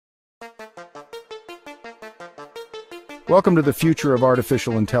Welcome to the future of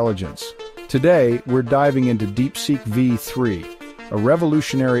artificial intelligence. Today, we're diving into DeepSeek-V3, a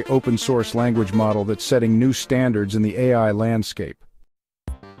revolutionary open-source language model that's setting new standards in the AI landscape.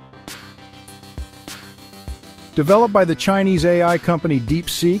 Developed by the Chinese AI company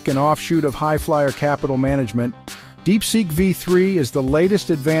DeepSeek, an offshoot of Highflyer Capital Management, DeepSeek-V3 is the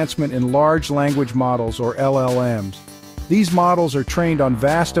latest advancement in large language models, or LLMs. These models are trained on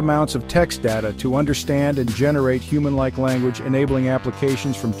vast amounts of text data to understand and generate human-like language, enabling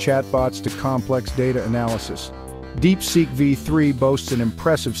applications from chatbots to complex data analysis. DeepSeek-V3 boasts an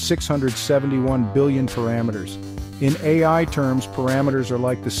impressive 671 billion parameters. In AI terms, parameters are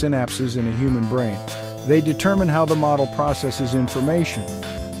like the synapses in a human brain. They determine how the model processes information.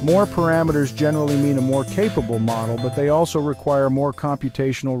 More parameters generally mean a more capable model, but they also require more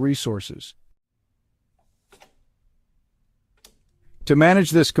computational resources. To manage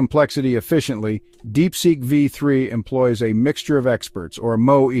this complexity efficiently, DeepSeek-V3 employs a mixture of experts, or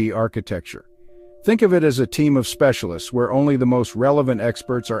MoE architecture. Think of it as a team of specialists where only the most relevant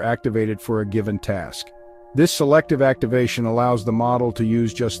experts are activated for a given task. This selective activation allows the model to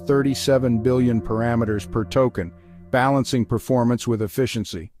use just 37 billion parameters per token, balancing performance with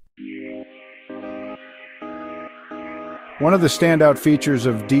efficiency. One of the standout features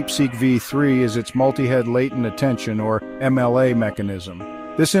of DeepSeek-V3 is its multi-head latent attention, or MLA mechanism.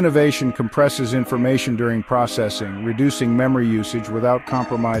 This innovation compresses information during processing, reducing memory usage without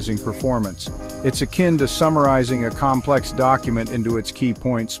compromising performance. It's akin to summarizing a complex document into its key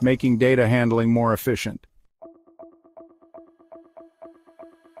points, making data handling more efficient.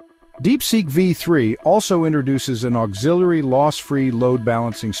 DeepSeek-V3 also introduces an auxiliary loss-free load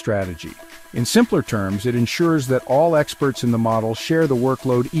balancing strategy. In simpler terms, it ensures that all experts in the model share the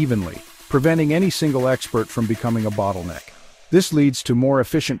workload evenly, preventing any single expert from becoming a bottleneck. This leads to more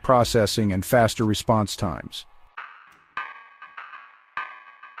efficient processing and faster response times.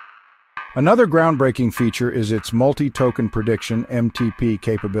 Another groundbreaking feature is its multi-token prediction (MTP)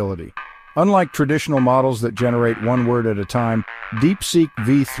 capability. Unlike traditional models that generate one word at a time,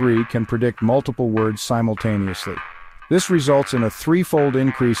 DeepSeek-V3 can predict multiple words simultaneously. This results in a threefold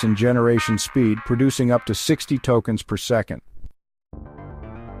increase in generation speed, producing up to 60 tokens per second.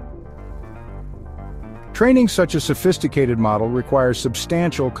 Training such a sophisticated model requires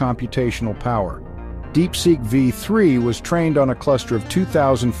substantial computational power. DeepSeek-V3 was trained on a cluster of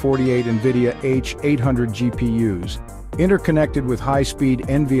 2048 NVIDIA H800 GPUs, interconnected with high-speed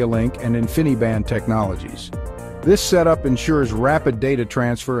NVLink and InfiniBand technologies. This setup ensures rapid data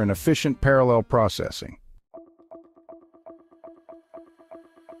transfer and efficient parallel processing.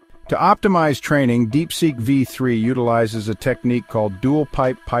 To optimize training, DeepSeek-V3 utilizes a technique called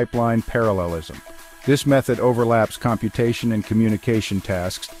DualPipe pipeline parallelism. This method overlaps computation and communication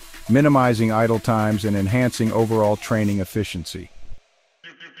tasks, minimizing idle times and enhancing overall training efficiency.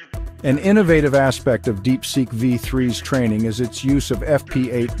 An innovative aspect of DeepSeek-V3's training is its use of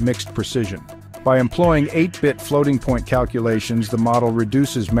FP8 mixed precision. By employing 8-bit floating-point calculations, the model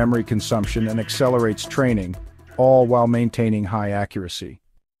reduces memory consumption and accelerates training, all while maintaining high accuracy.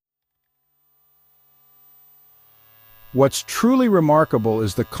 What's truly remarkable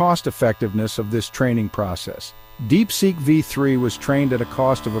is the cost-effectiveness of this training process. DeepSeek-V3 was trained at a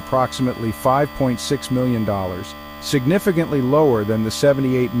cost of approximately $5.6 million, significantly lower than the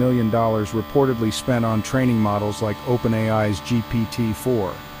 $78 million reportedly spent on training models like OpenAI's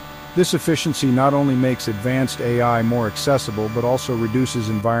GPT-4. This efficiency not only makes advanced AI more accessible, but also reduces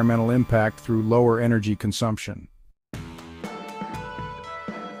environmental impact through lower energy consumption.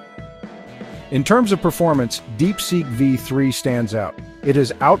 In terms of performance, DeepSeek-V3 stands out. It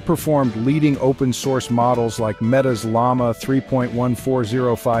has outperformed leading open-source models like Meta's Llama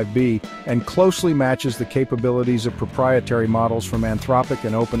 3.1405b and closely matches the capabilities of proprietary models from Anthropic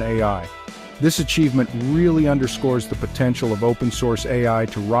and OpenAI. This achievement really underscores the potential of open-source AI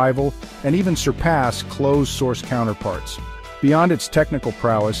to rival and even surpass closed-source counterparts. Beyond its technical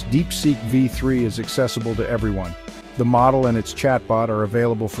prowess, DeepSeek-V3 is accessible to everyone. The model and its chatbot are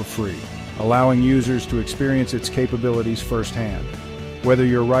available for free, allowing users to experience its capabilities firsthand. Whether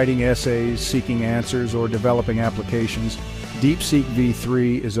you're writing essays, seeking answers, or developing applications,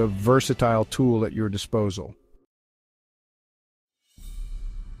 DeepSeek-V3 is a versatile tool at your disposal.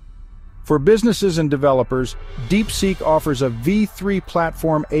 For businesses and developers, DeepSeek offers a V3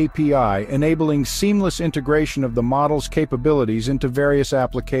 platform API, enabling seamless integration of the model's capabilities into various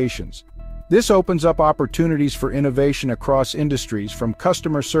applications. This opens up opportunities for innovation across industries, from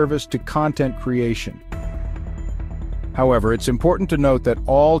customer service to content creation. However, it's important to note that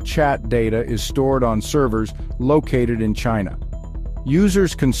all chat data is stored on servers located in China.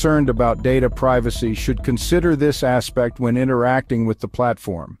 Users concerned about data privacy should consider this aspect when interacting with the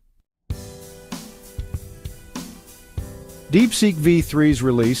platform. DeepSeek-V3's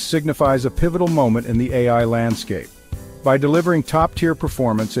release signifies a pivotal moment in the AI landscape. By delivering top-tier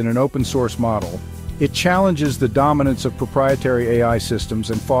performance in an open-source model, it challenges the dominance of proprietary AI systems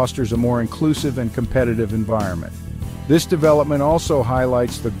and fosters a more inclusive and competitive environment. This development also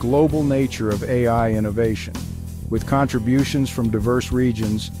highlights the global nature of AI innovation. With contributions from diverse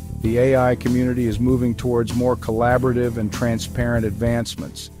regions, the AI community is moving towards more collaborative and transparent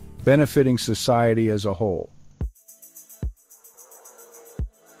advancements, benefiting society as a whole.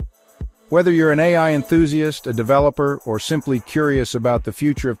 Whether you're an AI enthusiast, a developer, or simply curious about the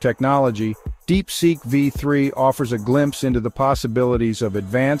future of technology, DeepSeek-V3 offers a glimpse into the possibilities of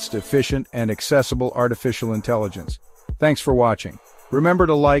advanced, efficient, and accessible artificial intelligence. Thanks for watching. Remember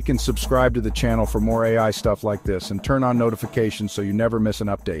to like and subscribe to the channel for more AI stuff like this, and turn on notifications so you never miss an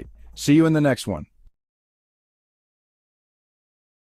update. See you in the next one.